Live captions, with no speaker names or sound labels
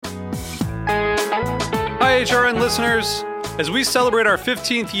HRN listeners. As we celebrate our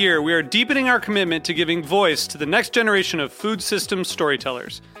 15th year, we are deepening our commitment to giving voice to the next generation of food systems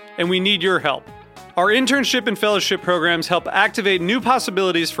storytellers, and we need your help. Our internship and fellowship programs help activate new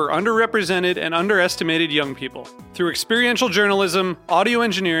possibilities for underrepresented and underestimated young people through experiential journalism, audio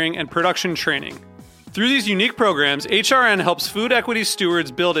engineering, and production training. Through these unique programs, HRN helps food equity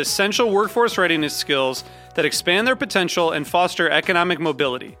stewards build essential workforce readiness skills that expand their potential and foster economic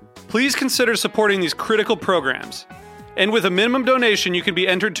mobility. Please consider supporting these critical programs. And with a minimum donation, you can be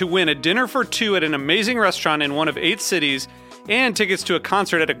entered to win a dinner for two at an amazing restaurant in one of 8 cities and tickets to a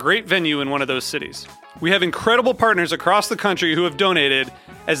concert at a great venue in one of those cities. We have incredible partners across the country who have donated,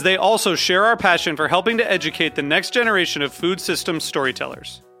 as they also share our passion for helping to educate the next generation of food systems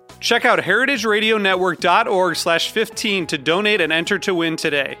storytellers. Check out heritageradionetwork.org/15 to donate and enter to win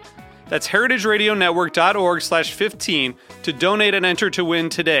today. That's heritageradionetwork.org/15 to donate and enter to win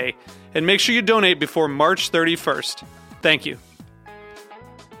today. And make sure you donate before March 31st. Thank you.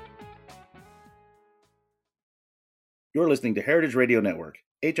 You're listening to Heritage Radio Network.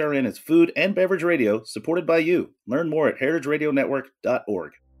 HRN is food and beverage radio supported by you. Learn more at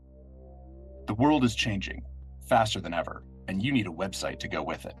heritageradionetwork.org. The world is changing faster than ever, and you need a website to go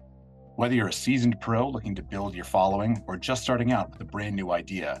with it. Whether you're a seasoned pro looking to build your following or just starting out with a brand new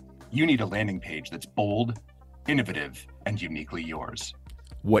idea, you need a landing page that's bold, innovative, and uniquely yours.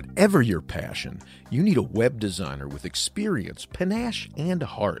 Whatever your passion, you need a web designer with experience, panache, and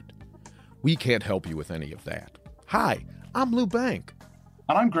heart. We can't help you with any of that. Hi, I'm Lou Bank.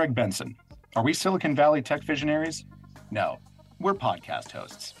 And I'm Greg Benson. Are we Silicon Valley tech visionaries? No, we're podcast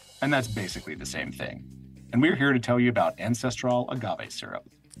hosts, and that's basically the same thing. And we're here to tell you about Ancestral Agave Syrup.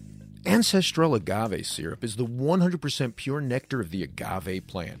 Ancestral Agave Syrup is the 100% pure nectar of the agave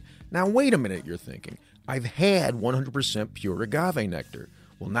plant. Now, wait a minute, you're thinking. I've had 100% pure agave nectar.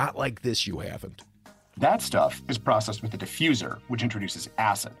 Well, not like this, you haven't. That stuff is processed with a diffuser, which introduces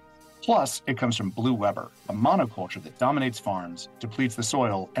acid. Plus, it comes from Blue Weber, a monoculture that dominates farms, depletes the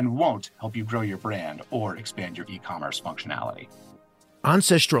soil, and won't help you grow your brand or expand your e-commerce functionality.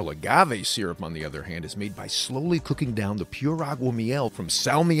 Ancestral Agave Syrup, on the other hand, is made by slowly cooking down the pure agua miel from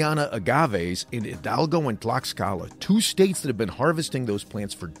Salmiana agaves in Hidalgo and Tlaxcala, 2 states that have been harvesting those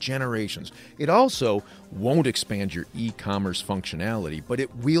plants for generations. It also won't expand your e-commerce functionality, but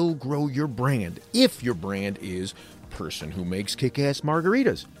it will grow your brand if your brand is person who makes kick-ass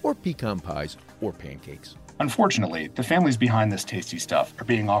margaritas or pecan pies or pancakes. Unfortunately, the families behind this tasty stuff are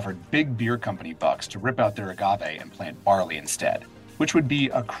being offered big beer company bucks to rip out their agave and plant barley instead, which would be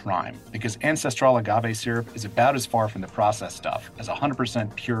a crime because Ancestral Agave Syrup is about as far from the processed stuff as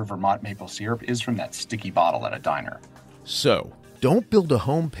 100% pure Vermont maple syrup is from that sticky bottle at a diner. So, don't build a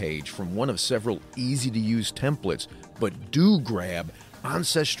homepage from one of several easy-to-use templates, but do grab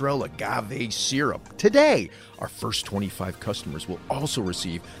Ancestral Agave Syrup today. Our first 25 customers will also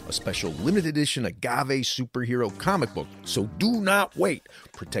receive a special limited edition agave superhero comic book. So do not wait.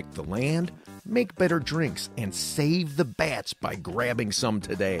 Protect the land, make better drinks, and save the bats by grabbing some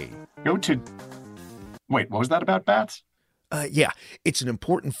today. Wait, what was that about bats? Yeah, it's an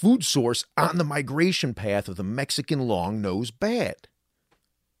important food source on the migration path of the Mexican long-nosed bat.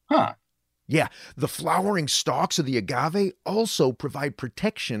 Huh. Yeah, the flowering stalks of the agave also provide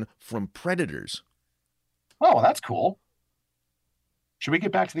protection from predators. Oh, that's cool. Should we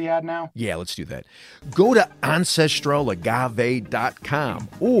get back to the ad now? Yeah, let's do that. Go to ancestralagave.com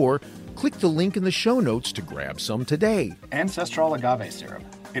or click the link in the show notes to grab some today. Ancestral Agave Syrup.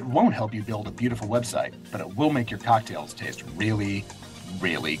 It won't help you build a beautiful website, but it will make your cocktails taste really,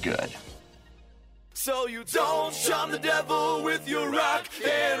 really good. So you don't shun the devil with your rock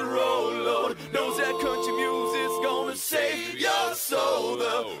and roll load. Knows that country music's gonna save your soul. The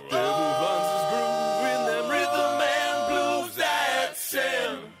devil finds his groove in them rhythm and blues that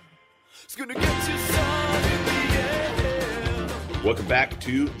sound. It's gonna get you some in the end. Welcome back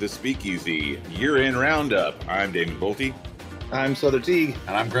to the Speakeasy Year-End Roundup. I'm Damon Bolte. I'm Souther Teague.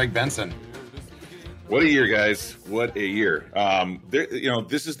 And I'm Greg Benson. What a year, guys. What a year.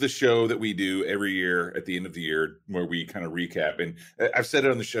 This is the show that we do every year at the end of the year where we kind of recap. And I've said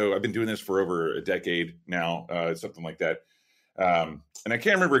it on the show. I've been doing this for over a decade now, something like that. And I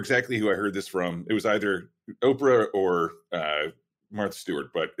can't remember exactly who I heard this from. It was either Oprah or Martha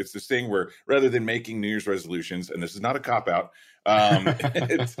Stewart, but it's this thing where rather than making New Year's resolutions, and this is not a cop-out,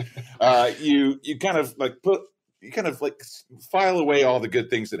 you kind of file away all the good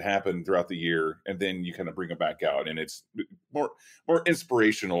things that happen throughout the year, and then you kind of bring them back out. And it's more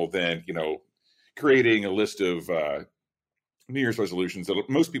inspirational than, creating a list of New Year's resolutions that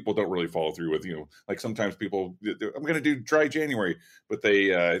most people don't really follow through with. Like sometimes people, I'm going to do dry January, but they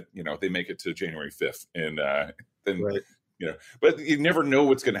make it to January 5th, and then Right. But you never know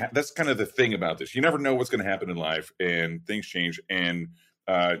what's going to happen. That's kind of the thing about this. You never know what's going to happen in life, and things change, and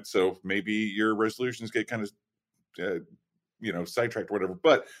so maybe your resolutions get kind of sidetracked or whatever.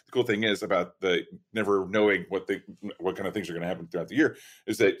 But the cool thing is about the never knowing what kind of things are going to happen throughout the year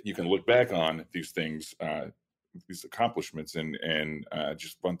is that you can look back on these things, these accomplishments and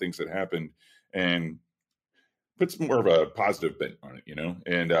just fun things that happened, and puts more of a positive bent on it,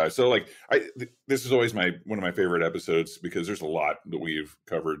 And so like this is always one of my favorite episodes because there's a lot that we've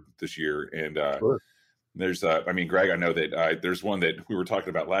covered this year. And Sure. there's Greg, I know that there's one that we were talking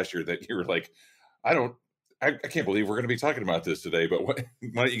about last year that you were like, I can't believe we're going to be talking about this today, but why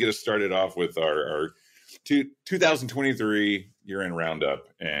don't you get us started off with our 2023 year-end roundup,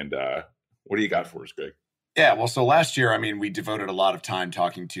 and what do you got for us, Greg? Yeah, well, so last year, we devoted a lot of time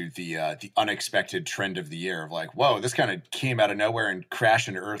talking to the unexpected trend of the year of like, whoa, this kind of came out of nowhere and crashed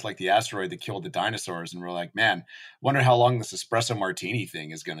into Earth like the asteroid that killed the dinosaurs. And we're like, man, wonder how long this espresso martini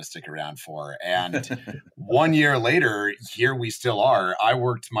thing is going to stick around for. And 1 year later, here we still are. I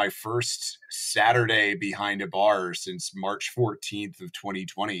worked my first Saturday behind a bar since March 14th of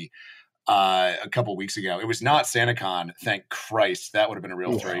 2020. A couple weeks ago. It was not SantaCon, thank Christ. That would have been a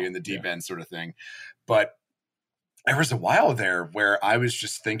real throw you in the deep end sort of thing. But there was a while there where I was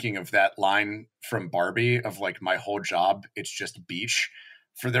just thinking of that line from Barbie of like, my whole job, it's just beach.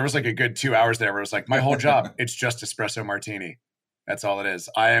 There was like a good 2 hours there where it was like, my whole job, it's just espresso martini. That's all it is.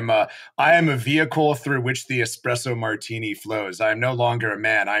 I am a vehicle through which the espresso martini flows. I am no longer a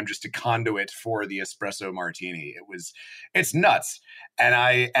man. I'm just a conduit for the espresso martini. It's nuts. And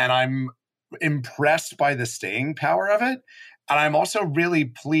I'm impressed by the staying power of it. And I'm also really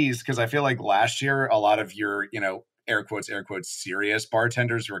pleased because I feel like last year, a lot of your, air quotes, serious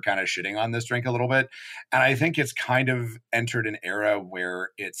bartenders were kind of shitting on this drink a little bit. And I think it's kind of entered an era where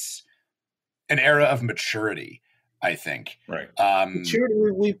it's an era of maturity, I think. Right.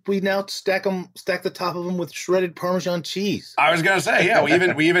 Maturity, we now stack the top of them with shredded Parmesan cheese. I was going to say, yeah,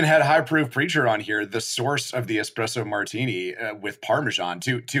 we even had High Proof Preacher on here, the source of the espresso martini with Parmesan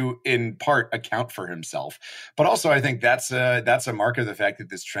to in part account for himself. But also I think that's a mark of the fact that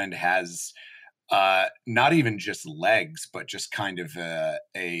this trend has not even just legs, but just kind of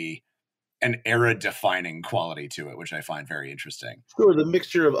an era-defining quality to it, which I find very interesting. Sure, the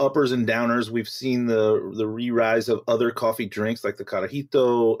mixture of uppers and downers. We've seen the re-rise of other coffee drinks like the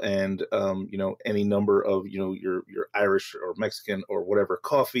Carajito and any number of your Irish or Mexican or whatever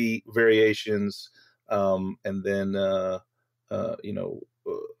coffee variations, and then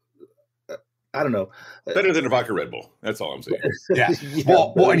I don't know. Better than a vodka Red Bull. That's all I'm saying. Yeah.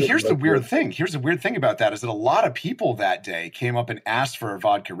 Well, and here's the weird thing. Here's the weird thing about that is that a lot of people that day came up and asked for a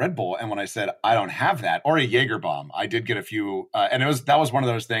vodka Red Bull. And when I said, I don't have that, or a Jaeger bomb, I did get a few. And that was one of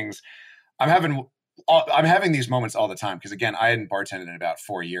those things. I'm having these moments all the time. Because again, I hadn't bartended in about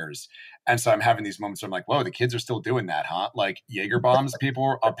 4 years. And so I'm having these moments where I'm like, whoa, the kids are still doing that, huh? Like Jaeger bombs,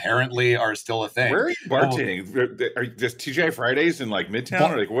 people apparently are still a thing. Where are you bartending? Are you just TGI Fridays in like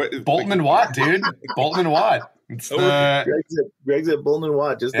Midtown? Or like what? Bolton and Watt, dude. Bolton and Watt. It's Greg's at Bolton and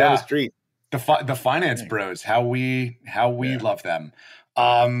Watt, just down the street. The finance bros, how we love them.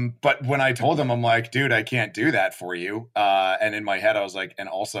 But when I told them, I'm like, dude, I can't do that for you. And in my head, I was like, and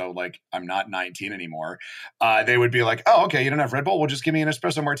also like, I'm not 19 anymore. They would be like, oh, okay, you don't have Red Bull? Well, just give me an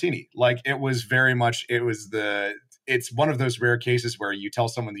espresso martini. Like it's one of those rare cases where you tell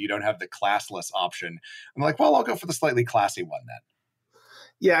someone that you don't have the classless option. I'm like, well, I'll go for the slightly classy one then.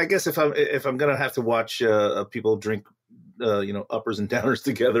 Yeah, I guess if I'm gonna have to watch people drink uppers and downers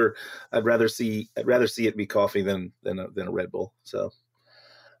together, I'd rather see it be coffee than a Red Bull. So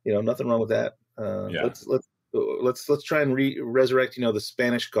nothing wrong with that. Let's try and resurrect the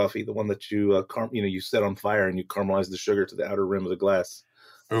Spanish coffee, the one that you you set on fire and you caramelize the sugar to the outer rim of the glass.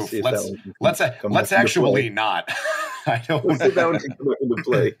 Oof, let's actually not. I don't want that one can come into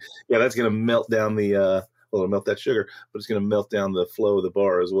play. Yeah, that's gonna melt down it'll melt that sugar, but it's gonna melt down the flow of the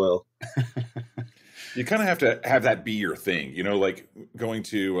bar as well. You kind of have to have that be your thing, like going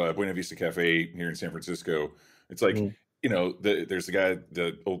to Buena Vista Cafe here in San Francisco. It's like, there's the guy,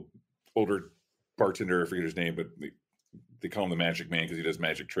 the older bartender, I forget his name, but they call him the Magic Man because he does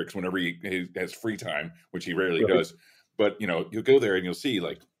magic tricks whenever he has free time, which he rarely does. But, you'll go there and you'll see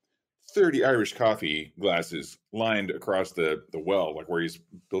like 30 Irish coffee glasses lined across the well, like where he's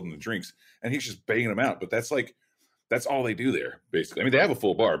building the drinks, and he's just banging them out. But that's all they do there, basically. I mean, they have a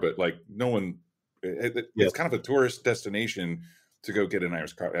full bar, but like no one... It's kind of a tourist destination to go get an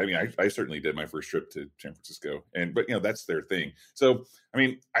Irish coffee. I mean, I certainly did my first trip to San Francisco, but that's their thing. So, I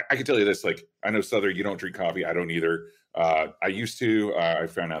mean, I can tell you this, like, I know Southern, you don't drink coffee. I don't either. I used to. I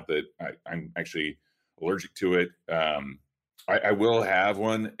found out that I'm actually allergic to it. I will have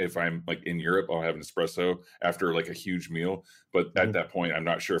one if I'm like in Europe. I'll have an espresso after like a huge meal, but at that point, I'm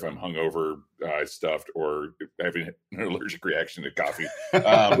not sure if I'm hungover, stuffed, or having an allergic reaction to coffee.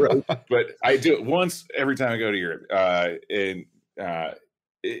 But I do it once every time I go to Europe,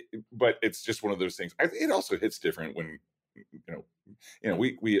 but it's just one of those things. It also hits different when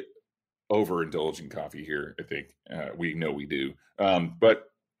we overindulge in coffee here. I think we know we do, but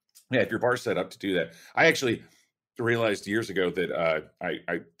yeah, if your bar's set up to do that, I actually realized years ago that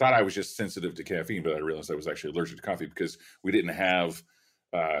I thought I was just sensitive to caffeine, but I realized I was actually allergic to coffee because we didn't have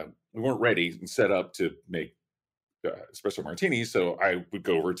we weren't ready and set up to make espresso martinis. So I would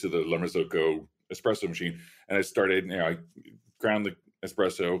go over to the La Marzocco espresso machine, and I started, I ground the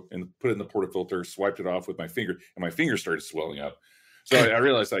espresso and put it in the portafilter, swiped it off with my finger, and my finger started swelling up. So I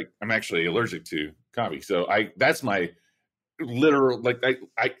realized I'm actually allergic to coffee. So that's my literal, like,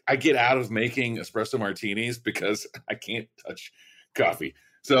 I get out of making espresso martinis because I can't touch coffee.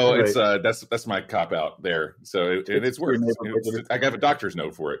 So it's that's my cop out there. So it's worked. I have a doctor's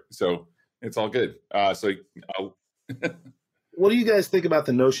note for it, so it's all good. So what do you guys think about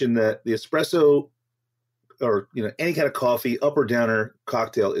the notion that the espresso, or any kind of coffee, up or downer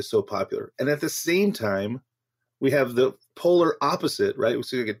cocktail, is so popular, and at the same time we have the polar opposite, right?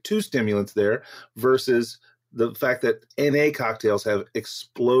 So you get two stimulants there versus the fact that NA cocktails have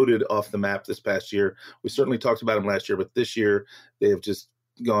exploded off the map this past year. We certainly talked about them last year, but this year they have just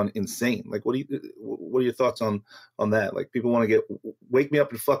gone insane. Like, what are your thoughts on that? Like, people want to wake me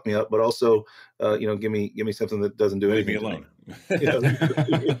up and fuck me up, but also, give me something that doesn't do anything. Leave me alone.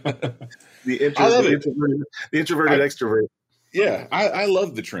 The introverted extrovert. Yeah, I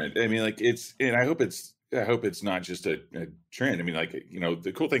love the trend. I mean, like, and I hope it's not just a trend. I mean, like,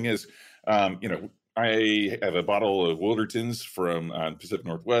 the cool thing is, I have a bottle of Wildertons from Pacific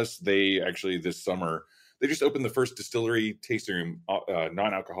Northwest. They actually this summer, they just opened the first distillery tasting room,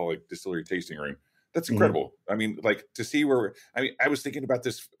 non-alcoholic distillery tasting room. That's incredible. I mean, like, to see I was thinking about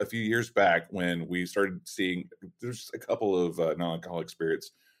this a few years back when we started seeing there's a couple of non-alcoholic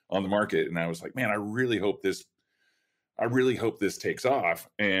spirits on the market, and I was like, man, I really hope this takes off,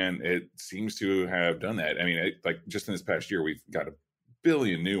 and it seems to have done that. I mean, like, just in this past year, we've got a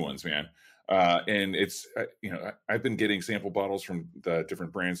billion new ones, man. And it's, I've been getting sample bottles from the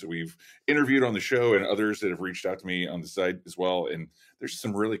different brands that we've interviewed on the show and others that have reached out to me on the site as well. And there's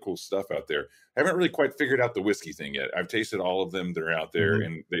some really cool stuff out there. I haven't really quite figured out the whiskey thing yet. I've tasted all of them that are out there,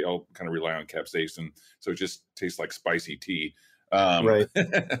 and they all kind of rely on capsaicin. So it just tastes like spicy tea. Right.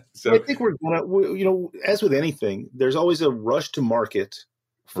 So I think we're gonna, as with anything, there's always a rush to market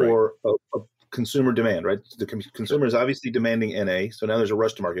for a consumer demand, right? The consumer is obviously demanding NA, so now there's a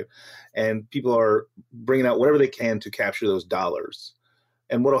rush to market, and people are bringing out whatever they can to capture those dollars.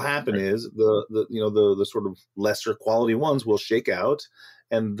 And what'll happen is the sort of lesser quality ones will shake out,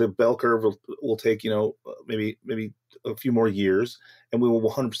 and the bell curve will take maybe a few more years, and we will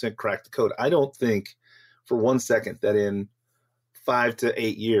 100% crack the code. I don't think for one second that in 5 to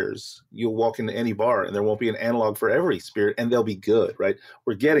 8 years, you'll walk into any bar and there won't be an analog for every spirit, and they'll be good, right?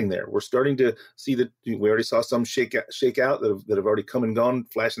 We're getting there. We're starting to see that. We already saw some shake out that have already come and gone,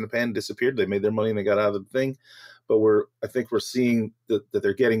 flash in the pan, disappeared. They made their money and they got out of the thing. But I think we're seeing that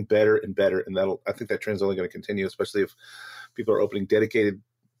they're getting better and better, and I think that trend's only going to continue, especially if people are opening dedicated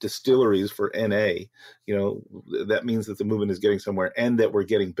distilleries for NA. That means that the movement is getting somewhere, and that we're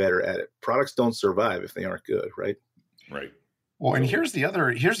getting better at it. Products don't survive if they aren't good, right? Right. Well, and here's the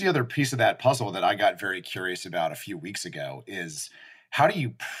other piece of that puzzle that I got very curious about a few weeks ago is, how do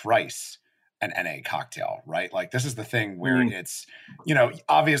you price an NA cocktail, right? Like, this is the thing where it's,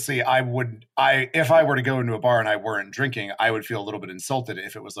 obviously if I were to go into a bar and I weren't drinking, I would feel a little bit insulted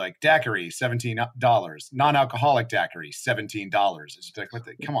if it was like daiquiri, $17, non-alcoholic daiquiri, $17. It's like,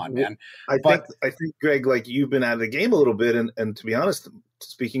 come on, man. I think, Greg, like, you've been out of the game a little bit, and to be honest,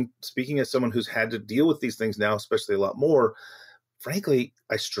 speaking as someone who's had to deal with these things now, especially a lot more, frankly,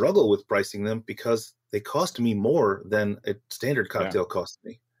 I struggle with pricing them because they cost me more than a standard cocktail costs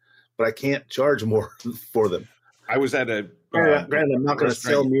me, but I can't charge more for them. I was at a granted, I'm not going to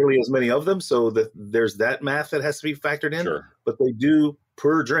sell nearly as many of them, so that there's that math that has to be factored in. Sure. But they do,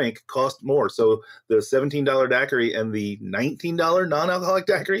 per drink, cost more. So the $17 daiquiri and the $19 non-alcoholic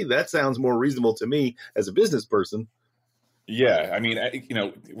daiquiri, that sounds more reasonable to me as a business person. Yeah, I mean,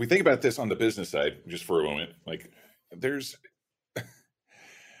 we think about this on the business side just for a moment. Like, there's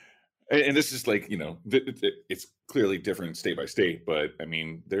and this is like, it's clearly different state by state, but I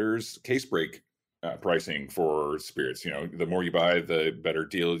mean, there's case break pricing for spirits. The more you buy, the better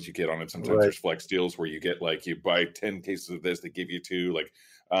deals you get on it. Sometimes Right. there's flex deals where you get like, you buy 10 cases of this, they give you 2, like,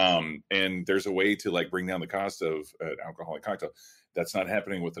 and there's a way to like bring down the cost of an alcoholic cocktail. That's not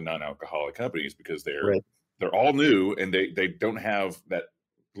happening with the non-alcoholic companies because Right. they're all new and they don't have that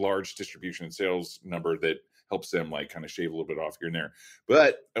large distribution and sales number that helps them like kind of shave a little bit off here and there.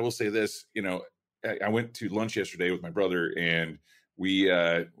 But I will say this, I went to lunch yesterday with my brother and we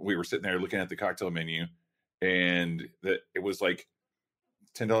were sitting there looking at the cocktail menu, and it was like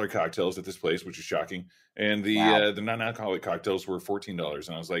 $10 cocktails at this place, which is shocking. And the non-alcoholic cocktails were $14.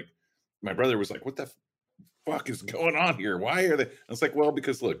 And I was like, my brother was like, what the fuck is going on here? Why are they? I was like, well,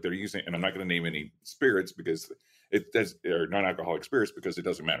 because look, they're using, and I'm not going to name any spirits because or non-alcoholic spirits because it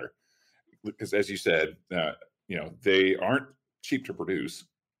doesn't matter. Because as you said, they aren't cheap to produce,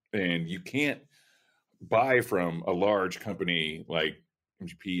 and you can't buy from a large company like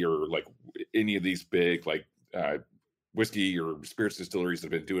MGP or like any of these big like whiskey or spirits distilleries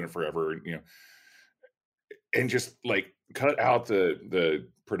that have been doing it forever, and just like cut out the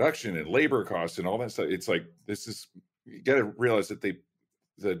production and labor costs and all that stuff. It's like, you got to realize that the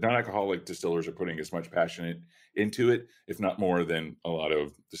non-alcoholic distillers are putting as much passion into it, if not more, than a lot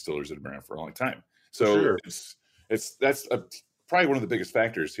of distillers that have been around for a long time. So Sure. that's probably one of the biggest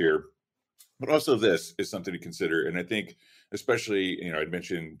factors here. But also this is something to consider. And I think especially, I'd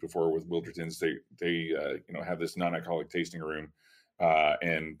mentioned before with Wilderton's, they have this non-alcoholic tasting room.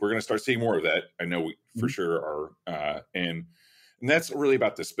 And we're going to start seeing more of that. I know we for sure are. And that's really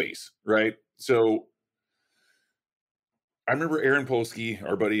about the space, right? So I remember Aaron Polsky,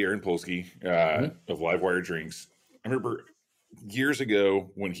 our buddy Aaron Polsky of Livewire Drinks. I remember years ago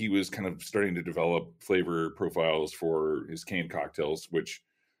when he was kind of starting to develop flavor profiles for his canned cocktails, which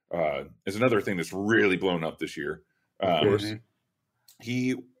is another thing that's really blown up this year. Of course.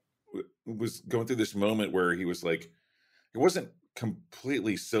 He was going through this moment where he was like, he wasn't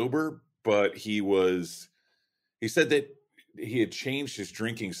completely sober, but he said that he had changed his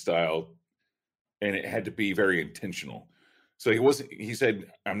drinking style and it had to be very intentional. So he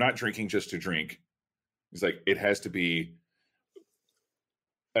said, I'm not drinking just to drink. He's like, it has to be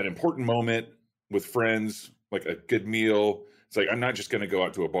an important moment with friends, like a good meal. It's like, I'm not just going to go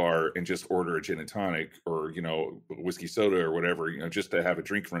out to a bar and just order a gin and tonic or, whiskey soda or whatever, just to have a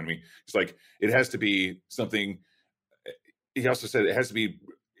drink in front of me. It's like, it has to be something. He also said it has to be,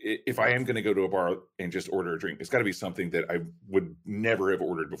 if I am going to go to a bar and just order a drink, it's got to be something that I would never have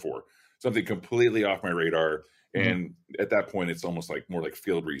ordered before, something completely off my radar. Mm-hmm. And at that point, it's almost like more like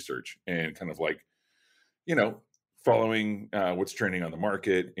field research and kind of like, following what's trending on the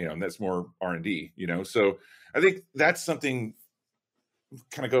market, and that's more R&D, So I think that's something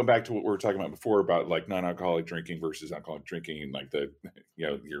kind of going back to what we were talking about before about like non-alcoholic drinking versus alcoholic drinking and like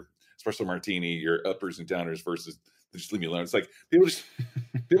your espresso martini, your uppers and downers versus just leave me alone. It's like people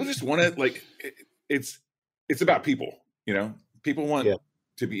just want to like it's about people, people want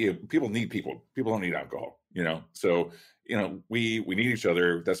to be, people need people don't need alcohol, so we need each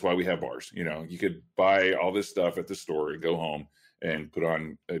other. That's why we have bars. You could buy all this stuff at the store and go home and put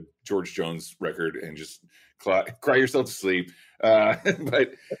on a George Jones record and just cry yourself to sleep.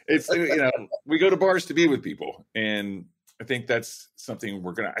 But it's, we go to bars to be with people. And I think that's something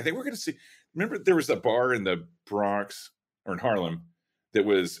we're going to see. Remember there was a bar in the Bronx or in Harlem that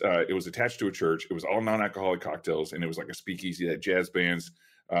was, it was attached to a church. It was all non-alcoholic cocktails. And it was like a speakeasy that had jazz bands.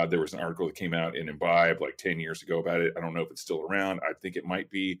 There was an article that came out in Imbibe like 10 years ago about it. I don't know if it's still around. I think it might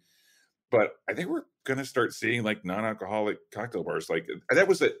be. But I think we're going to start seeing like non-alcoholic cocktail bars. Like that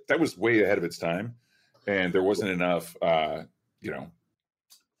was way ahead of its time. And there wasn't enough,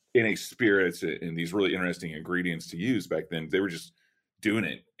 NA spirits and these really interesting ingredients to use back then. They were just doing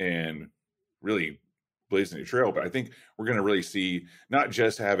it and really blazing a trail. But I think we're going to really see not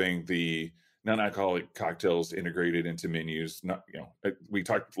just having the non-alcoholic cocktails integrated into menus. Not, we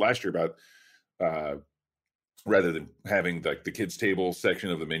talked last year about rather than having like the kids table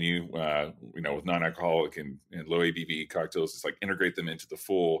section of the menu, with non-alcoholic and low ABV cocktails, it's like integrate them into the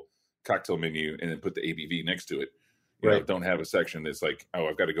full cocktail menu and then put the ABV next to it. Don't have a section that's like, oh,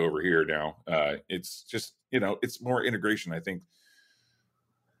 I've got to go over here now. It's just, it's more integration, I think.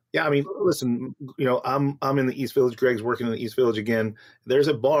 Yeah, I mean, listen, I'm in the East Village. Greg's working in the East Village again. There's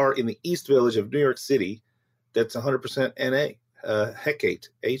a bar in the East Village of New York City that's 100% NA. Hecate,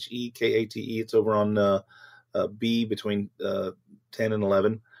 Hekate. It's over on B between 10 and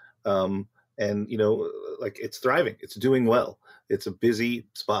 11. And, like it's thriving. It's doing well. It's a busy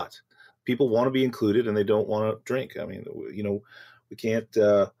spot. People want to be included and they don't want to drink. I mean,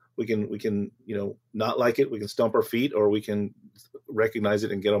 we We can not like it. We can stomp our feet, or we can recognize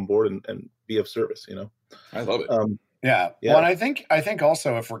it and get on board and be of service. I love it. Yeah. Yeah. Well, and I think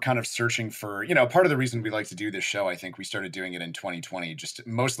also if we're kind of searching for, part of the reason we like to do this show, I think we started doing it in 2020, just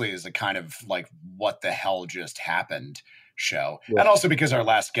mostly as a kind of like, what the hell just happened show. Yeah. And also because our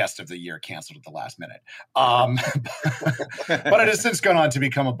last guest of the year canceled at the last minute. But it has since gone on to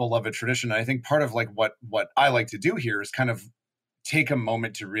become a beloved tradition. And I think part of like what I like to do here is kind of take a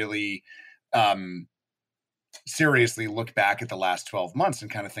moment to really, seriously look back at the last 12 months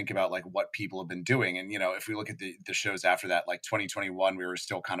and kind of think about like what people have been doing. And, if we look at the shows after that, like 2021, we were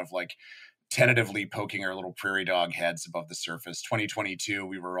still kind of like tentatively poking our little prairie dog heads above the surface. 2022,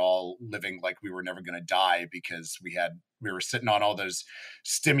 we were all living like we were never going to die because we were sitting on all those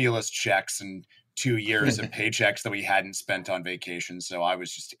stimulus checks and 2 years of paychecks that we hadn't spent on vacation. So I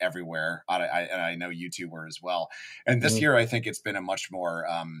was just everywhere. And I know you two were as well. And this year, I think it's been a much more,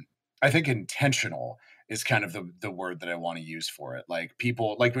 I think intentional is kind of the word that I want to use for it. Like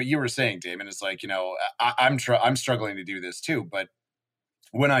people, like what you were saying, Damon, is like, I'm struggling to do this too, but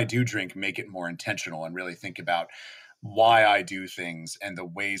when I do drink, make it more intentional and really think about why I do things and the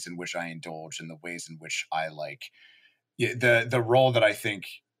ways in which I indulge and the ways in which I like the role that I think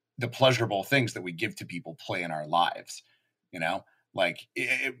the pleasurable things that we give to people play in our lives, like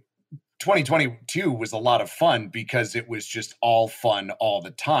 2022 was a lot of fun because it was just all fun all the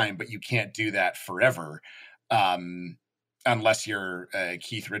time, but you can't do that forever. Unless you're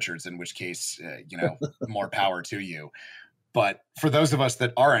Keith Richards, in which case, more power to you. But for those of us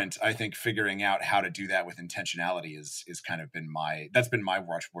that aren't, I think figuring out how to do that with intentionality is kind of been that's been my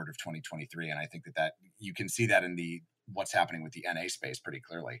watchword of 2023. And I think that you can see that in what's happening with the NA space pretty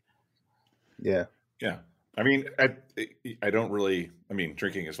clearly. Yeah. Yeah. I mean, I don't really,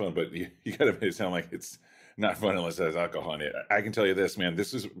 drinking is fun, but you got to make it sound like it's not fun unless it has alcohol in it. I can tell you this, man,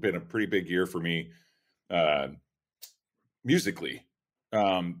 this has been a pretty big year for me musically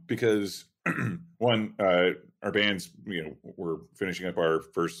because one, our bands, we're finishing up our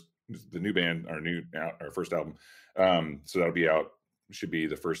first album. So that'll be out, should be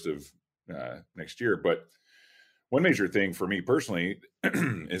the first of next year. But one major thing for me personally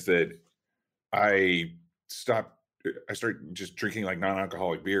is that I start just drinking like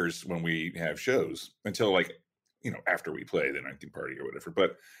non-alcoholic beers when we have shows until like, after we play the 19th party or whatever.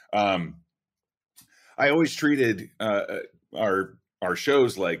 But I always treated our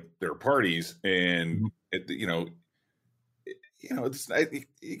shows like they're parties, and you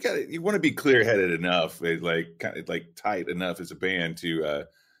want to be clear-headed enough, like kind of like tight enough as a band to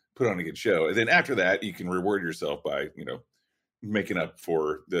put on a good show. And then after that, you can reward yourself by making up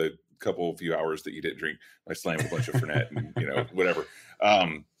for the few hours that you didn't drink by slamming a bunch of Fernet and whatever.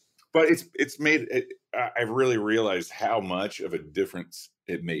 But it's made it, I've really realized how much of a difference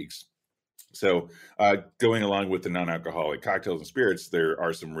it makes. So going along with the non-alcoholic cocktails and spirits, there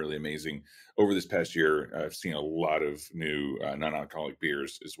are some really amazing over this past year. I've seen a lot of new non-alcoholic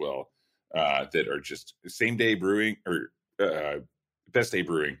beers as well that are just same day brewing or best day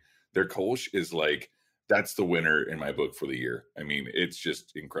brewing. Their Kolsch is like, that's the winner in my book for the year. It's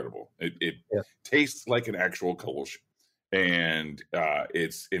just incredible. It tastes like an actual Kolsch, and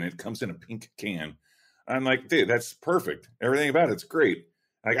it comes in a pink can. I'm like, dude, that's perfect. Everything about it's great.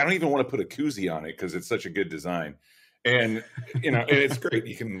 Like, I don't even want to put a koozie on it because it's such a good design, and and it's great.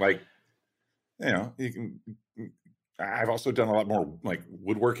 You can I've also done a lot more like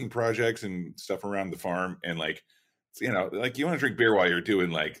woodworking projects and stuff around the farm, and like you want to drink beer while you're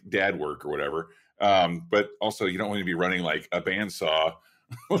doing like dad work or whatever. But also you don't want to be running like a bandsaw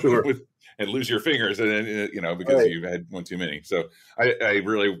and lose your fingers and then, because you've had one too many. So I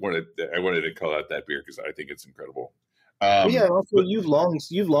really wanted to call out that beer because I think it's incredible. Also you've long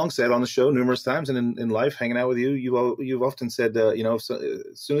said on the show numerous times and in life hanging out with you, you've often said, as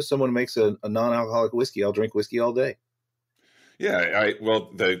soon as someone makes a non-alcoholic whiskey, I'll drink whiskey all day. Yeah.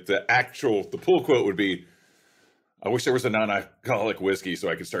 The pull quote would be, I wish there was a non-alcoholic whiskey so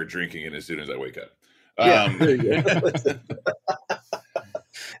I could start drinking it as soon as I wake up. There you go.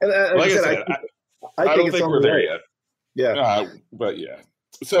 And like I said, I don't think we're there yet. Yeah. But yeah.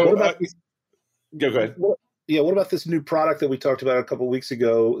 So go ahead. What about this new product that we talked about a couple of weeks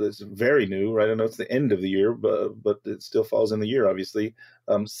ago? That's very new, right? I know it's the end of the year, but it still falls in the year, obviously.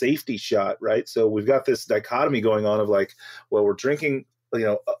 Safety Shot, right? So we've got this dichotomy going on of like, well, we're drinking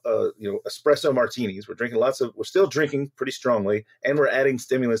espresso martinis. We're still drinking pretty strongly, and we're adding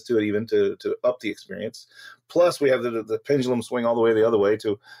stimulants to it even to up the experience. Plus, we have the pendulum swing all the way the other way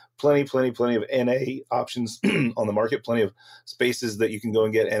to plenty of NA options on the market. Plenty of spaces that you can go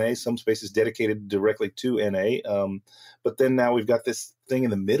and get NA. Some spaces dedicated directly to NA. But then now we've got this thing in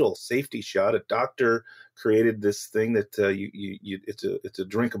the middle, safety shot. A doctor created this thing that it's a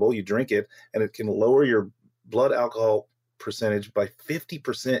drinkable. You drink it, and it can lower your blood alcohol percentage by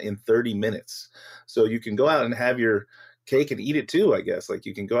 50% in 30 minutes. So you can go out and have your cake and eat it too, I guess. Like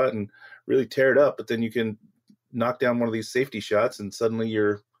you can go out and really tear it up, but then you can knock down one of these safety shots and suddenly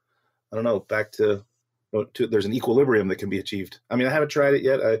you're, I don't know, back to there's an equilibrium that can be achieved. I mean, I haven't tried it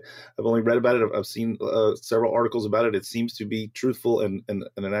yet. I've only read about it. I've seen several articles about it. It seems to be truthful and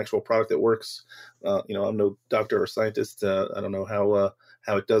an actual product that works. I'm no doctor or scientist. I don't know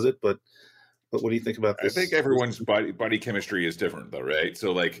how it does it, but what do you think about this? I think everyone's body chemistry is different, though, right?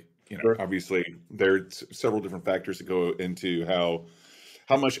 So, sure. Obviously, there's several different factors that go into how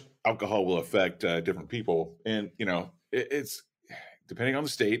much alcohol will affect different people, and it's depending on the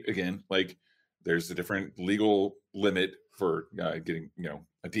state. Again, like there's a different legal limit for getting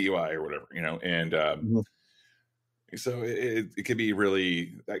a DUI or whatever, and so it could be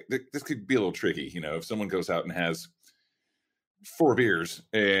really this could be a little tricky. If someone goes out and has 4 beers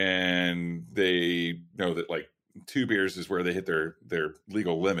and they know that like 2 beers is where they hit their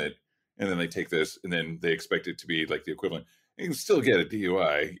legal limit, and then they take this and then they expect it to be like the equivalent, you can still get a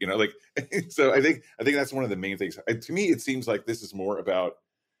DUI, so I think that's one of the main things. To me, it seems like this is more about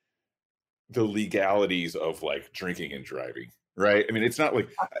the legalities of like drinking and driving, right? I mean, it's not like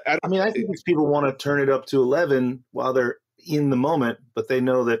I think these people want to turn it up to 11 while they're in the moment, but they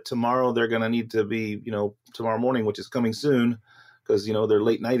know that tomorrow they're going to need to be, tomorrow morning, which is coming soon, because, they're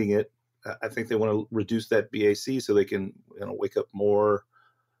late nighting it. I think they want to reduce that BAC so they can, wake up more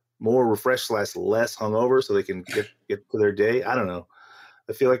refreshed / less hungover so they can get to their day. I don't know.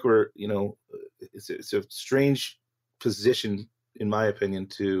 I feel like we're, it's a strange position, in my opinion,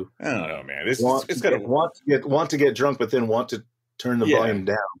 to I don't know, man. Want to get drunk, but then want to turn the volume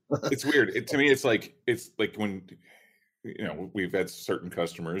down. It's weird. To me, it's like when we've had certain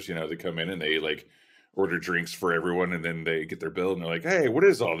customers, that come in and they like order drinks for everyone, and then they get their bill and they're like, "Hey, what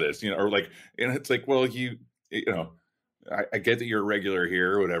is all this?" Or like, and it's like, well, I get that you're a regular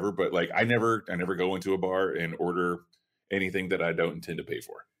here or whatever, but like, I never go into a bar and order anything that I don't intend to pay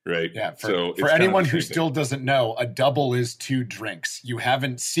for. Right. Yeah. For anyone who still doesn't know, a double is 2 drinks. You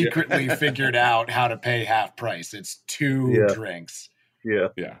haven't secretly figured out how to pay half price. It's 2 drinks. Yeah.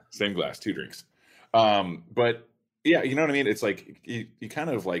 Yeah. Same glass, 2 drinks. But yeah, you know what I mean? It's like, you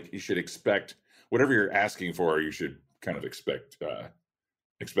kind of like, you should expect whatever you're asking for, you should kind of expect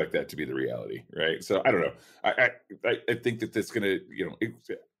that to be the reality. Right. So I don't know. I think that that's going to,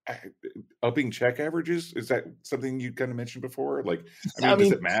 upping check averages, is that something you kind of mentioned before? Like,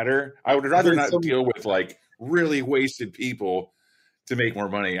 does it matter? I would rather not deal with like really wasted people to make more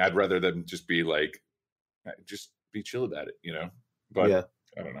money. I'd rather them just be like, just be chill about it, But yeah.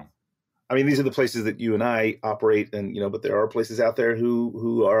 I don't know. I mean, these are the places that you and I operate, and but there are places out there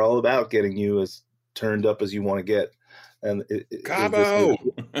who are all about getting you as turned up as you want to get. And Cabo,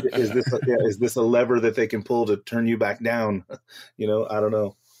 is this a lever that they can pull to turn you back down? I don't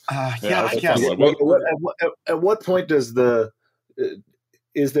know. I guess. At what point does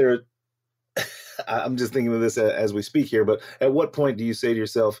is there? I'm just thinking of this as we speak here, but at what point do you say to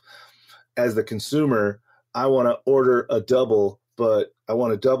yourself, as the consumer, I want to order a double, but I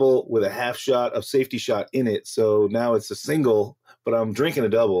want a double with a half shot of safety shot in it. So now it's a single, but I'm drinking a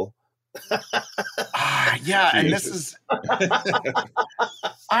double. Yeah, and this is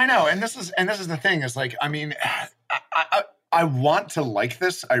I know, and this is the thing, is like, I mean, I want to like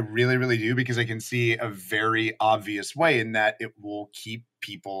this. I really, really do, because I can see a very obvious way in that it will keep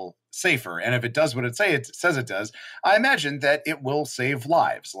people safer. And if it does what it says it does, I imagine that it will save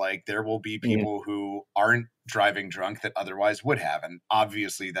lives. Like, there will be people who aren't driving drunk that otherwise would have. And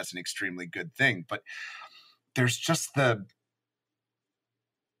obviously that's an extremely good thing. But there's just and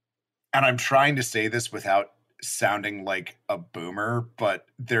I'm trying to say this without sounding like a boomer, but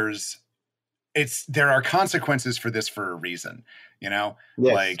there are consequences for this for a reason, Yes.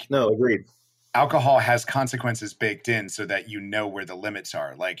 Like, no, agreed. Alcohol has consequences baked in so that where the limits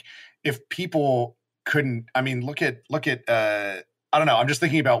are. Like, if people couldn't, look at I don't know. I'm just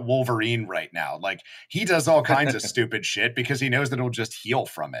thinking about Wolverine right now. Like, he does all kinds of stupid shit because he knows that it'll just heal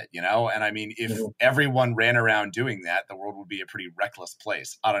from it, And if everyone ran around doing that, the world would be a pretty reckless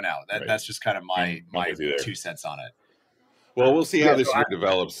place. I don't know. That's just kind of my 2 cents on it. Well, we'll see how this year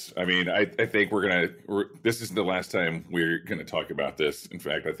develops. I mean, I think this isn't the last time we're gonna talk about this. In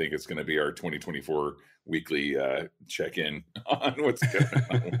fact, I think it's gonna be our 2024 weekly check-in on what's going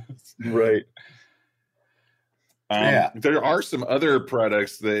on. Right. There are some other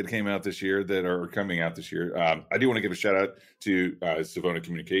products that came out this year that are coming out this year. I do want to give a shout out to Savona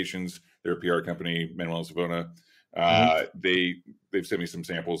Communications. They're a PR company, Manuel Savona. They've sent me some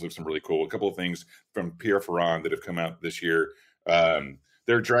samples of some really cool, a couple of things from Pierre Ferrand that have come out this year.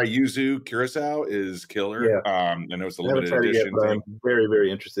 Their dry yuzu curacao is killer. Yeah. I know it's a limited edition. I'm very,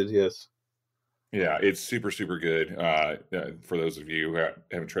 very interested. Yes. Yeah, it's super, super good. For those of you who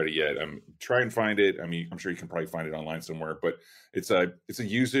haven't tried it yet, try and find it. I mean, I'm sure you can probably find it online somewhere, but it's a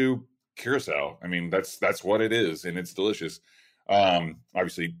yuzu curacao. I mean, that's what it is, and it's delicious.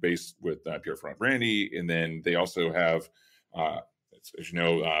 Obviously based with Pierre Ferrand brandy, and then they also have, as you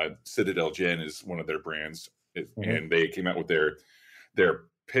know, Citadel Gin is one of their brands, and they came out with their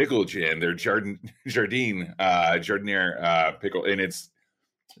pickle gin, their Jardiniere pickle, and it's,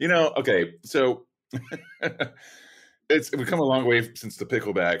 okay, so we've come a long way since the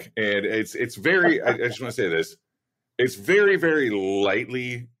pickleback, and it's very. I just want to say this: it's very, very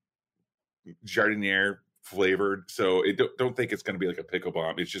lightly Jardiniere flavored, so don't think it's going to be like a pickle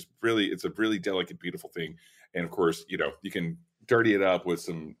bomb. It's just it's a really delicate, beautiful thing, and of course, you can dirty it up with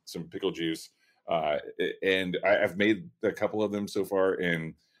some pickle juice. And I've made a couple of them so far,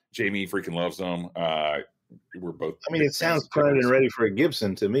 and Jamie freaking loves them. We're both. I mean, it sounds primed and ready for a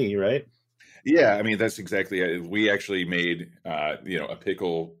Gibson to me, right? Yeah, I mean that's exactly it. We actually made a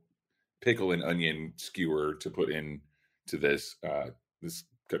pickle and onion skewer to put in to this this.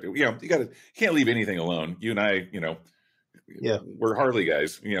 You can't leave anything alone. You and I, we're Harley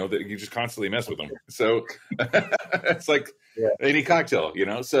guys. That you just constantly mess with them. So it's like any cocktail,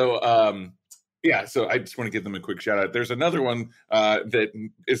 So so I just want to give them a quick shout out. There's another one that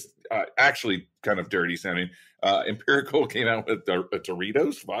is actually kind of dirty sounding. Empirical came out with a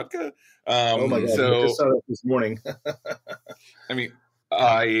Doritos vodka. Oh my god! So, I just saw that this morning. I mean,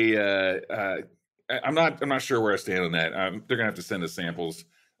 I'm not sure where I stand on that. They're gonna have to send us samples.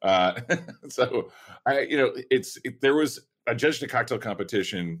 So there was a judged a cocktail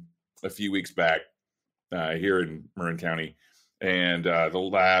competition a few weeks back here in Marin County, and the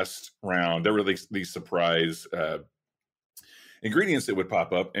last round there were these surprise ingredients that would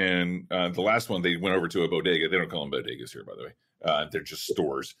pop up, and the last one they went over to a bodega. They don't call them bodegas here, by the way. They're just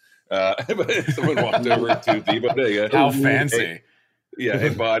stores. But someone walked over to the bodega. How fancy!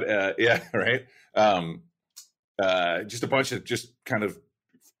 And bought right. Just a bunch of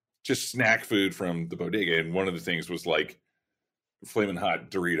just snack food from the bodega, and one of the things was like flaming hot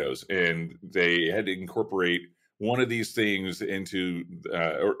Doritos, and they had to incorporate one of these things into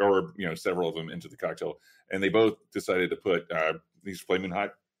or several of them into the cocktail, and they both decided to put these flaming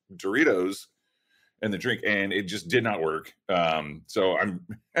hot Doritos in the drink, and it just did not work. So I'm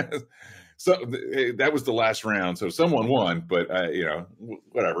so that was the last round, so someone won, but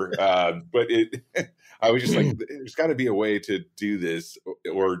whatever. But I was just like, there's got to be a way to do this,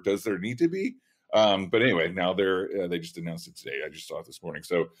 or does there need to be? But anyway, now they just announced it today. I just saw it this morning,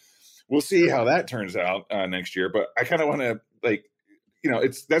 so we'll see how that turns out next year. But I kind of want to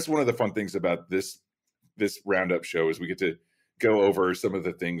that's one of the fun things about this roundup show is we get to go over some of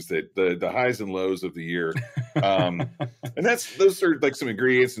the things that the highs and lows of the year. And those are like some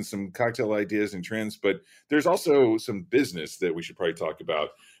ingredients and some cocktail ideas and trends, but there's also some business that we should probably talk about.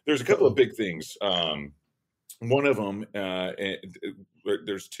 There's a couple of big things. One of them,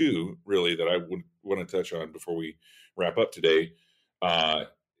 there's two really that I would want to touch on before we wrap up today.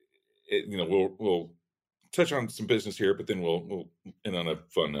 We'll touch on some business here, but then we'll end on a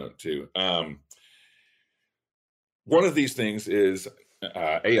fun note too. One of these things is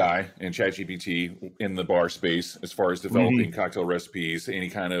AI and ChatGPT in the bar space, as far as developing cocktail recipes, any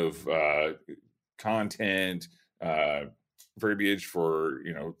kind of content, verbiage for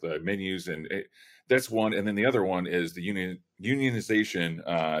the menus, and that's one. And then the other one is the unionization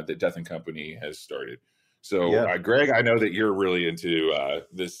that Death and Company has started. So, Greg, I know that you're really into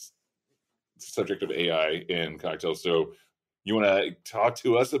this subject of AI in cocktails. So, you want to talk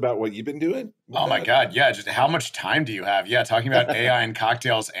to us about what you've been doing? Oh my God. Yeah. Just how much time do you have? Yeah. Talking about AI and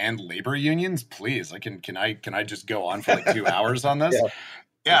cocktails and labor unions, please. Can I just go on for like 2 hours on this?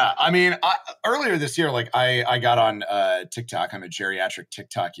 Yeah. I mean, earlier this year, I got on TikTok. I'm a geriatric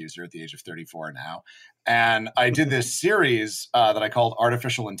TikTok user at the age of 34 now. And I did this series that I called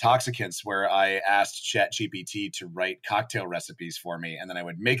Artificial Intoxicants, where I asked ChatGPT to write cocktail recipes for me, and then I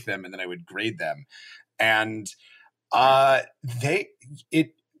would make them, and then I would grade them. And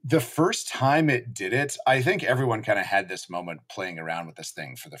The first time it did it, I think everyone kind of had this moment playing around with this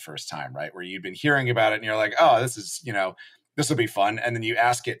thing for the first time, right? Where you'd been hearing about it and you're like, oh, this is, this will be fun. And then you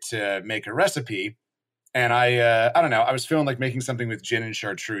ask it to make a recipe. And I don't know, I was feeling like making something with gin and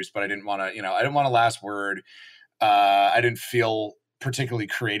chartreuse, but I didn't want to, I didn't want a last word. I didn't feel particularly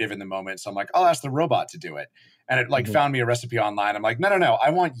creative in the moment. So I'm like, I'll ask the robot to do it. And it like found me a recipe online. I'm like, no,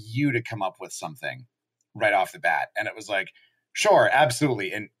 I want you to come up with something right off the bat. And it was like, sure,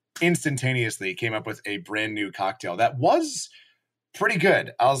 absolutely. And instantaneously came up with a brand new cocktail that was pretty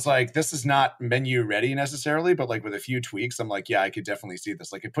good. I was like, this is not menu ready necessarily, but like with a few tweaks, I'm like, yeah, I could definitely see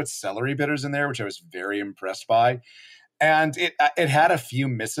this. Like it put celery bitters in there, which I was very impressed by. And it had a few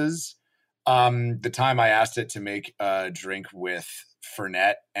misses. The time I asked it to make a drink with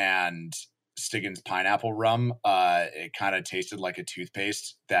Fernet and Stiggins pineapple rum, it kind of tasted like a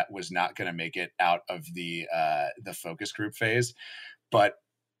toothpaste that was not going to make it out of the focus group phase. But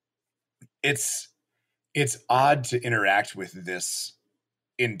it's odd to interact with this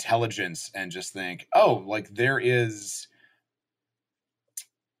intelligence and just think, oh, like there is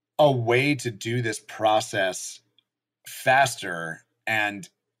a way to do this process faster. And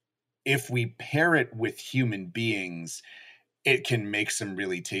if we pair it with human beings, it can make some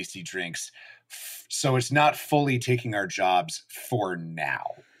really tasty drinks. So it's not fully taking our jobs for now.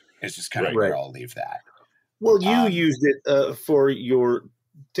 It's just kind of where I'll leave that. Well, you used it for your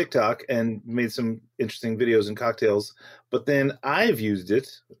TikTok and made some interesting videos and cocktails, but then I've used it.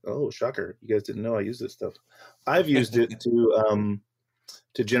 Oh, shocker. You guys didn't know I use this stuff. I've used it to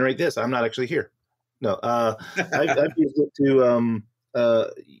generate this. I'm not actually here. No, I've used it to,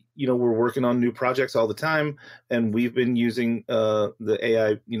 we're working on new projects all the time, and we've been using the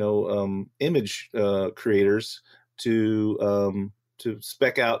AI, image creators to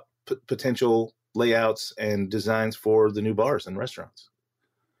spec out potential layouts and designs for the new bars and restaurants.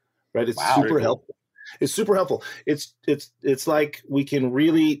 Right, it's super helpful. It's super helpful. It's like we can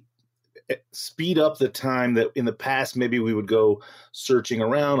really speed up the time that in the past maybe we would go searching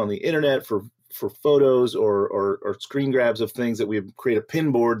around on the internet for photos or screen grabs of things that we create a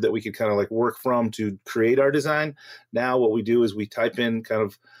pin board that we could kind of like work from to create our design. Now what we do is we type in kind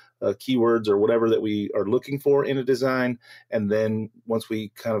of keywords or whatever that we are looking for in a design. And then once we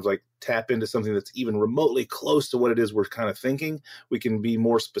kind of like tap into something that's even remotely close to what it is we're kind of thinking, we can be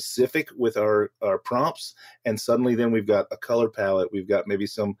more specific with our prompts. And suddenly then we've got a color palette. We've got maybe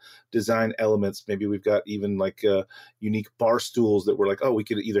some design elements. Maybe we've got even like unique bar stools that we're like, oh, we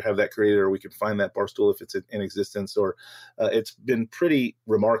could either have that created or we could find that bar stool if it's in existence. Or it's been pretty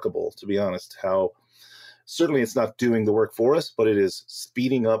remarkable, to be honest, how certainly it's not doing the work for us, but it is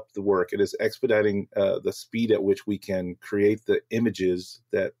speeding up the work. It is expediting the speed at which we can create the images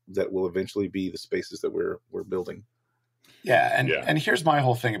that will eventually be the spaces that we're building. Yeah, and here's my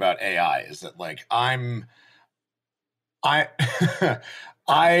whole thing about AI is that like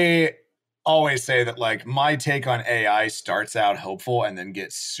I always say that like my take on AI starts out hopeful and then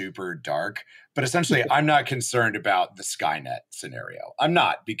gets super dark. But essentially, I'm not concerned about the Skynet scenario. I'm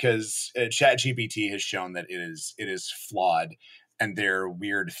not, because ChatGPT has shown that it is flawed, and there are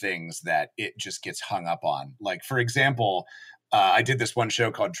weird things that it just gets hung up on. Like, for example, I did this one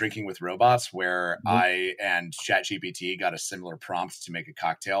show called Drinking with Robots where I and ChatGPT got a similar prompt to make a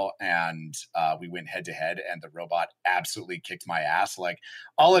cocktail, and we went head to head, and the robot absolutely kicked my ass. Like,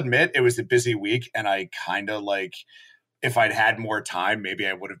 I'll admit it was a busy week, and I kind of like, if I'd had more time, maybe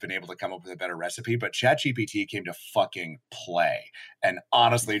I would have been able to come up with a better recipe. But ChatGPT came to fucking play and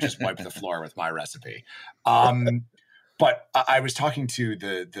honestly just wiped the floor with my recipe. But I was talking to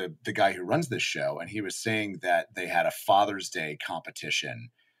the guy who runs this show, and he was saying that they had a Father's Day competition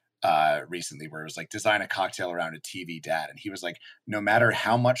recently where it was like design a cocktail around a TV dad. And he was like, no matter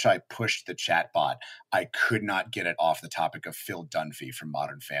how much I pushed the chatbot, I could not get it off the topic of Phil Dunphy from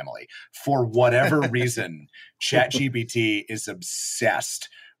Modern Family. For whatever reason, ChatGPT is obsessed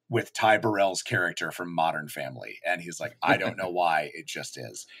with Ty Burrell's character from Modern Family. And he's like, I don't know why, it just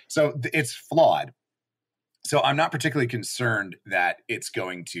is. So it's flawed. So I'm not particularly concerned that it's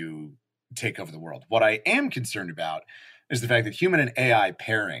going to take over the world. What I am concerned about is the fact that human and AI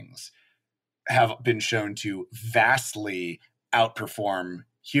pairings have been shown to vastly outperform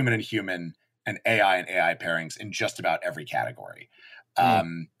human and AI pairings in just about every category,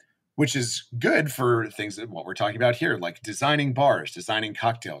 which is good for things that what we're talking about here, like designing bars, designing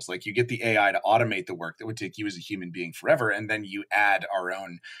cocktails. Like you get the AI to automate the work that would take you as a human being forever, and then you add our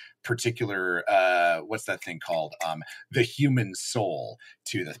own particular what's that thing called, the human soul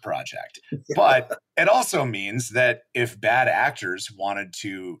to the project. But it also means that if bad actors wanted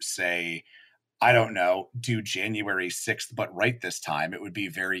to say, I don't know, do January 6th, but right this time, it would be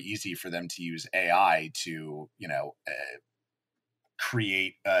very easy for them to use AI to,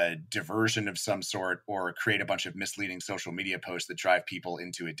 create a diversion of some sort or create a bunch of misleading social media posts that drive people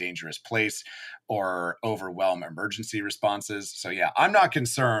into a dangerous place or overwhelm emergency responses. So yeah, I'm not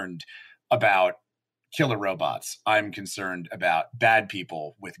concerned about killer robots. I'm concerned about bad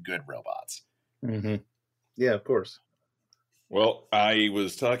people with good robots. Mm-hmm. Yeah, of course. Well, I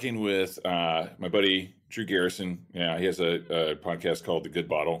was talking with my buddy Drew Garrison. Yeah, he has a podcast called The Good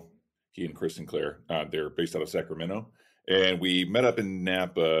Bottle. He and Chris Sinclair. They're based out of Sacramento, and we met up in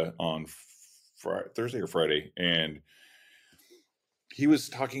Napa on Thursday or Friday, and he was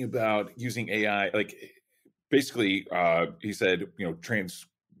talking about using AI. Like, basically, he said,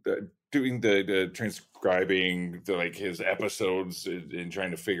 doing the transcribing like his episodes and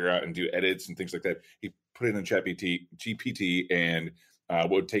trying to figure out and do edits and things like that. He put it in GPT, and what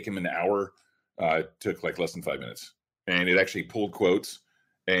would take him an hour took like less than 5 minutes, and it actually pulled quotes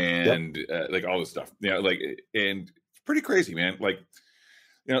and like all this stuff. And it's pretty crazy, man.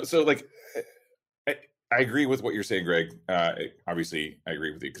 So like I agree with what you're saying, Greg. Obviously, I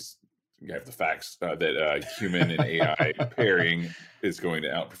agree with you because you have the facts that human and AI pairing is going to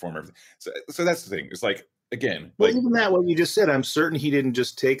outperform everything. So that's the thing. It's like, again, well, even that, what you just said, I'm certain he didn't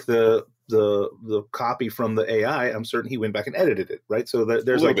just take the copy from the AI. I'm certain he went back and edited it, right? So there's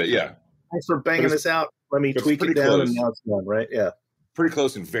a little bit, yeah. Thanks for banging this out. Let me tweak it down, close. And now it's done, right? Yeah, pretty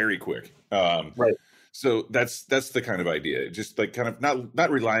close and very quick. Right. So that's the kind of idea. Just like kind of not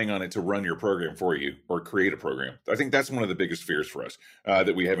relying on it to run your program for you or create a program. I think that's one of the biggest fears for us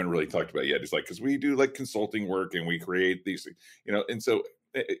that we haven't really talked about yet. It's like, because we do like consulting work and we create these, and so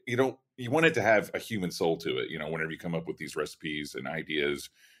you want it to have a human soul to it, whenever you come up with these recipes and ideas.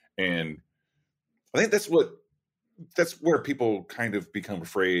 And I think that's where people kind of become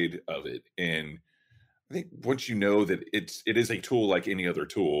afraid of it. And I think once you know that it is a tool like any other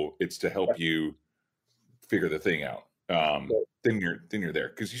tool, it's to help you figure the thing out. Then you're there,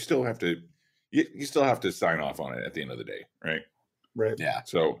 because you still have to sign off on it at the end of the day, right? Right. Yeah.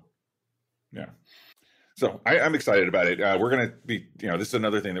 So yeah. So I'm excited about it. We're gonna be, this is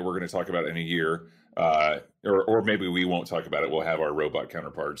another thing that we're gonna talk about in a year, or maybe we won't talk about it. We'll have our robot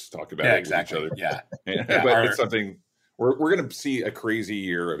counterparts talk about it exactly. with each other. Yeah. But it's something we're gonna see a crazy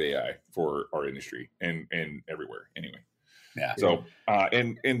year of AI for our industry and everywhere. Anyway. Yeah. So,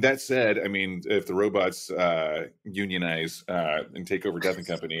 and that said, I mean, if the robots unionize and take over Death and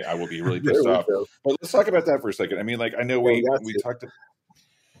Company, I will be really pissed off. But let's talk about that for a second. I mean, like, I know we talked.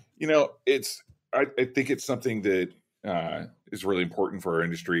 I think it's something that is really important for our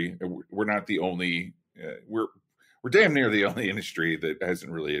industry. We're not the only. We're damn near the only industry that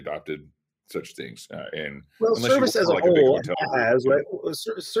hasn't really adopted such things. And service as a whole has, right?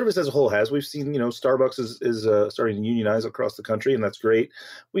 Service as a whole has. We've seen, Starbucks is starting to unionize across the country, and that's great.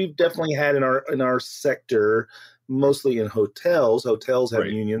 We've definitely had in our sector, mostly in hotels. Hotels have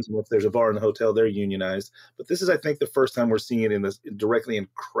unions, and if there's a bar in the hotel, they're unionized. But this is, I think, the first time we're seeing it directly in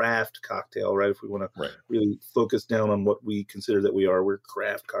craft cocktail, right? If we want to really focus down on what we consider that we're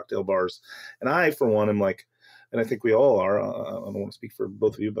craft cocktail bars. And I, for one, am like, and I think we all are. I don't want to speak for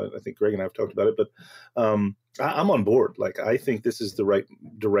both of you, but I think Greg and I have talked about it. But I'm on board. Like, I think this is the right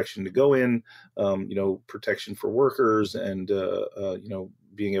direction to go in. Protection for workers, and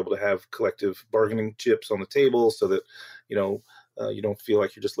being able to have collective bargaining chips on the table, so that you don't feel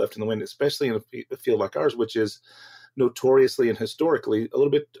like you're just left in the wind, especially in a field like ours, which is notoriously and historically a little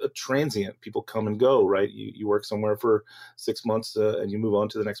bit transient. People come and go, right? You work somewhere for 6 months and you move on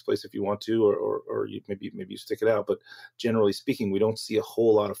to the next place if you want to, or you maybe you stick it out. But generally speaking, we don't see a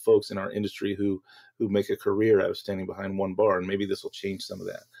whole lot of folks in our industry who make a career out of standing behind one bar, and maybe this will change some of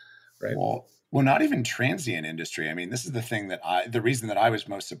that, right? Well, not even transient industry. I mean, this is the thing the reason that I was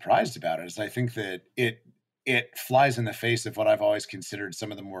most surprised about it is I think that it flies in the face of what I've always considered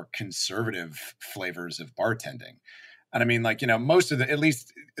some of the more conservative flavors of bartending. And I mean, like, most of at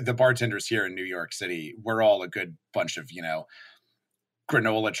least the bartenders here in New York City, we're all a good bunch of,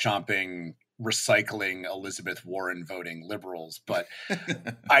 granola chomping, recycling, Elizabeth Warren voting liberals. But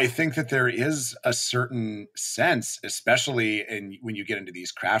I think that there is a certain sense, especially when you get into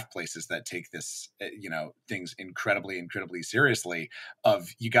these craft places that take this, things incredibly, incredibly seriously, of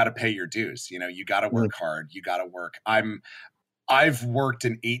you got to pay your dues. You got to work hard. You got to work. I've worked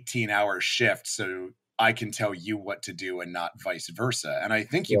an 18-hour shift, so I can tell you what to do and not vice versa. And I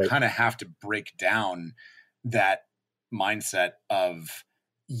think you kind of have to break down that mindset of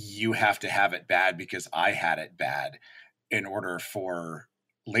you have to have it bad because I had it bad in order for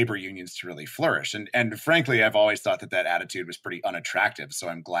labor unions to really flourish. And frankly, I've always thought that attitude was pretty unattractive. So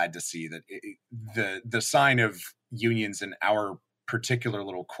I'm glad to see that the sign of unions in our particular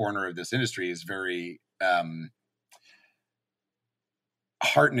little corner of this industry is very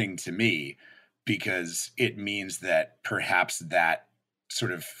heartening to me, because it means that perhaps that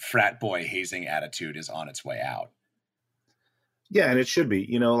sort of frat boy hazing attitude is on its way out. Yeah, and it should be.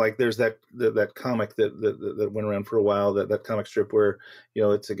 Like there's that comic that went around for a while, that comic strip where,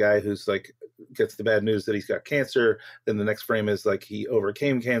 it's a guy who's like gets the bad news that he's got cancer. Then the next frame is like he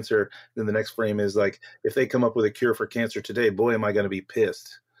overcame cancer. Then the next frame is like, if they come up with a cure for cancer today, boy, am I going to be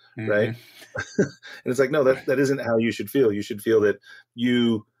pissed. Mm-hmm. Right. And it's like, no, that isn't how you should feel. You should feel that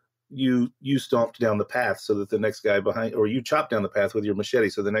you stomped down the path so that the next guy behind, or you chopped down the path with your machete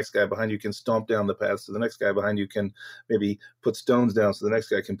so the next guy behind you can stomp down the path, so the next guy behind you can maybe put stones down, so the next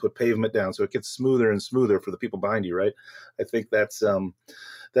guy can put pavement down, so it gets smoother and smoother for the people behind you, right? I think that's a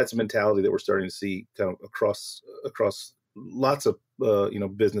mentality that we're starting to see kind of across lots of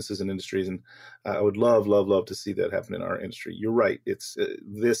businesses and industries, and I would love to see that happen in our industry. You're right. It's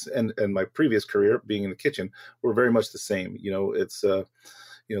this and my previous career being in the kitchen were very much the same. It's the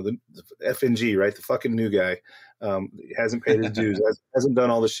FNG, right? The fucking new guy hasn't paid his dues, hasn't done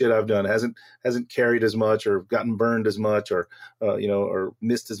all the shit I've done, hasn't carried as much, or gotten burned as much, or or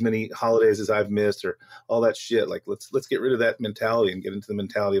missed as many holidays as I've missed, or all that shit. Like let's get rid of that mentality and get into the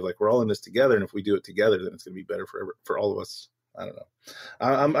mentality of like, we're all in this together, and if we do it together, then it's going to be better for all of us. I don't know.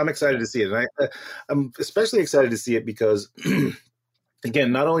 I'm excited to see it, and I'm especially excited to see it because,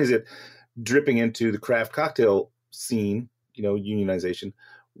 again, not only is it dripping into the craft cocktail scene, unionization.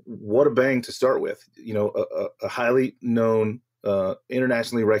 What a bang to start with. A highly known,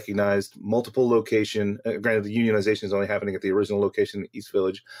 internationally recognized, multiple location. Granted, the unionization is only happening at the original location in East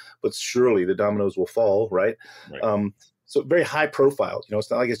Village, but surely the dominoes will fall, right? So very high profile.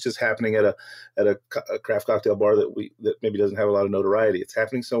 It's not like it's just happening at a craft cocktail bar that maybe doesn't have a lot of notoriety. It's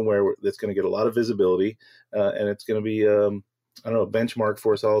happening somewhere that's going to get a lot of visibility, and it's going to be a benchmark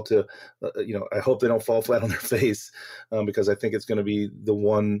for us all to, I hope they don't fall flat on their face, because I think it's going to be the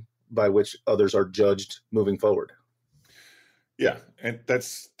one by which others are judged moving forward. Yeah. And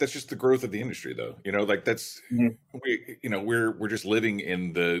that's just the growth of the industry though. Like that's, we're just living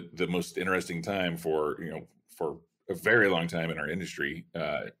in the most interesting time for a very long time in our industry,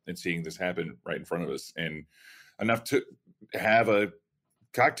 and seeing this happen right in front of us, and enough to have a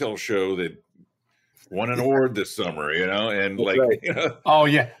cocktail show that won an award this summer, and that's like, right. Oh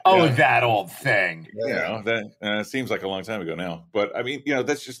yeah. Oh, yeah. That old thing. That seems like a long time ago now, but I mean,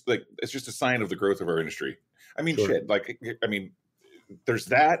 that's just like, it's just a sign of the growth of our industry. I mean, shit, like, I mean, there's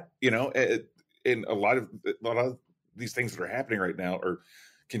that, and a lot of these things that are happening right now are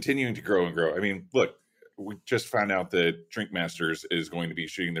continuing to grow and grow. I mean, look, we just found out that Drink Masters is going to be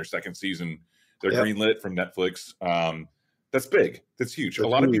shooting their second season. They're greenlit from Netflix. That's big. That's huge. A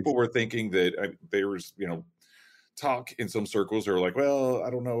lot of people were thinking that there was, talk in some circles are like, well, I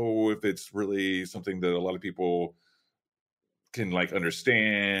don't know if it's really something that a lot of people can like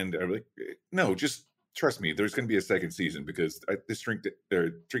understand. Or like, no, just trust me. There's going to be a second season because this Drink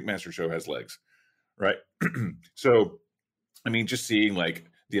Master show has legs, right? So, I mean, just seeing like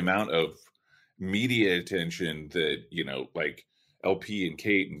the amount of media attention that like LP and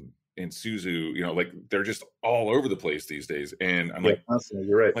Kate and Suzu, like they're just all over the place these days. And I'm like,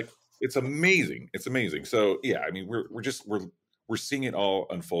 you're right. Like, it's amazing. It's amazing. So yeah, I mean, we're seeing it all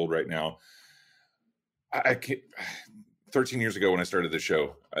unfold right now. I can't, 13 years ago when I started this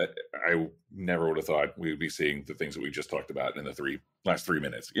show, I never would have thought we would be seeing the things that we just talked about in the last 3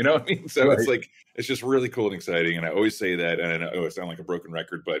 minutes. You know what I mean? So It's like, it's just really cool and exciting. And I always say that, and I know I sound like a broken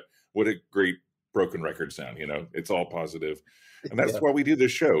record, but what a great broken record sound. It's all positive. And that's why we do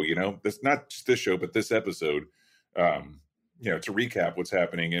this show, that's not just this show, but this episode, to recap what's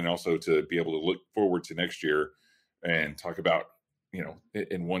happening and also to be able to look forward to next year and talk about,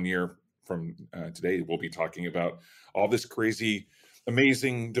 in 1 year from today, we'll be talking about all this crazy,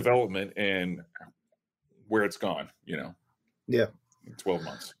 amazing development and where it's gone, in 12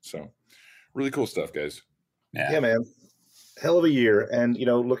 months. So really cool stuff, guys. Yeah, man. Hell of a year. And,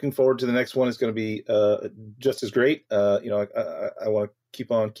 looking forward to the next one is going to be just as great. I want to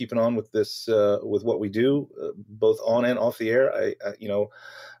keep on keeping on with this, with what we do, both on and off the air. I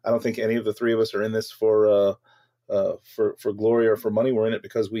don't think any of the three of us are in this for glory or for money. We're in it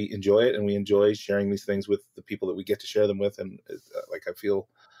because we enjoy it, and we enjoy sharing these things with the people that we get to share them with. And I feel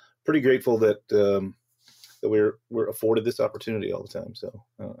pretty grateful that that we're afforded this opportunity all the time. So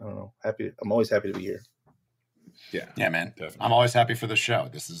I don't know, I'm always happy to be here. Yeah, man. Definitely. I'm always happy for the show.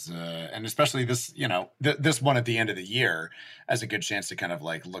 This is, and especially this, this one at the end of the year as a good chance to kind of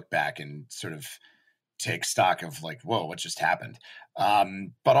like look back and sort of take stock of like, whoa, what just happened?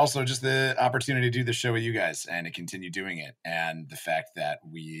 But also just the opportunity to do the show with you guys and to continue doing it. And the fact that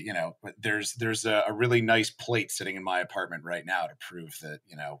we, there's a really nice plate sitting in my apartment right now to prove that,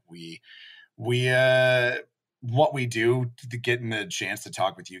 what we do to getting the chance to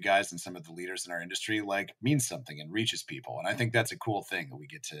talk with you guys and some of the leaders in our industry like means something and reaches people. And I think that's a cool thing that we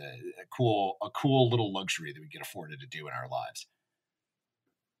get to a cool little luxury that we get afforded to do in our lives.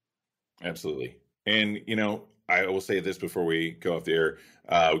 Absolutely. And, I will say this before we go off the air.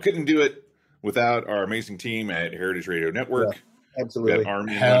 We couldn't do it without our amazing team at Heritage Radio Network. Yeah, absolutely. We got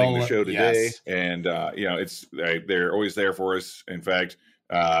Armin running the show today. Yes. And, they're always there for us. In fact,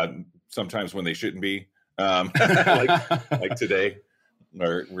 sometimes when they shouldn't be, like today,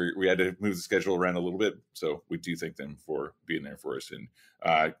 or we had to move the schedule around a little bit. So we do thank them for being there for us, and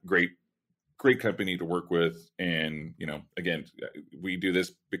great company to work with. And, again, we do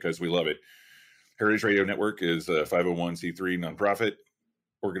this because we love it. Heritage Radio Network is a 501c3 nonprofit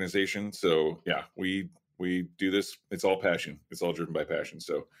organization. So yeah, we do this. It's all passion. It's all driven by passion.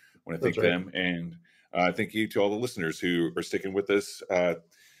 So I want to thank them, and thank you to all the listeners who are sticking with us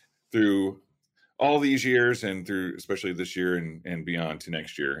through all these years and through especially this year and beyond to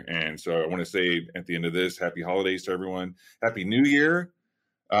next year. And so I want to say at the end of this, happy holidays to everyone. Happy New Year.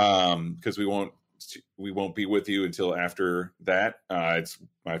 Because we won't be with you until after that. It's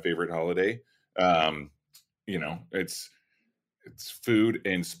my favorite holiday. It's food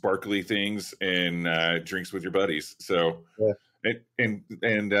and sparkly things and drinks with your buddies. So yeah. and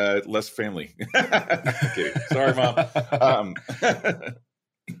less family. Kidding. Sorry, Mom.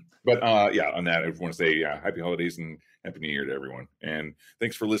 But on that, I want to say happy holidays and happy New Year to everyone. And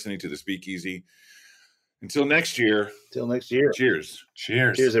thanks for listening to the Speakeasy. Until next year. Cheers.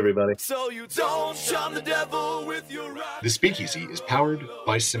 Cheers, everybody. So you don't shun the devil with your rock. The Speakeasy is powered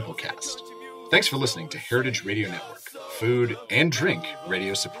by Simplecast. Thanks for listening to Heritage Radio Network, food and drink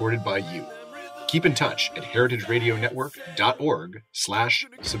radio supported by you. Keep in touch at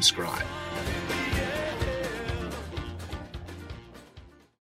heritageradionetwork.org/subscribe.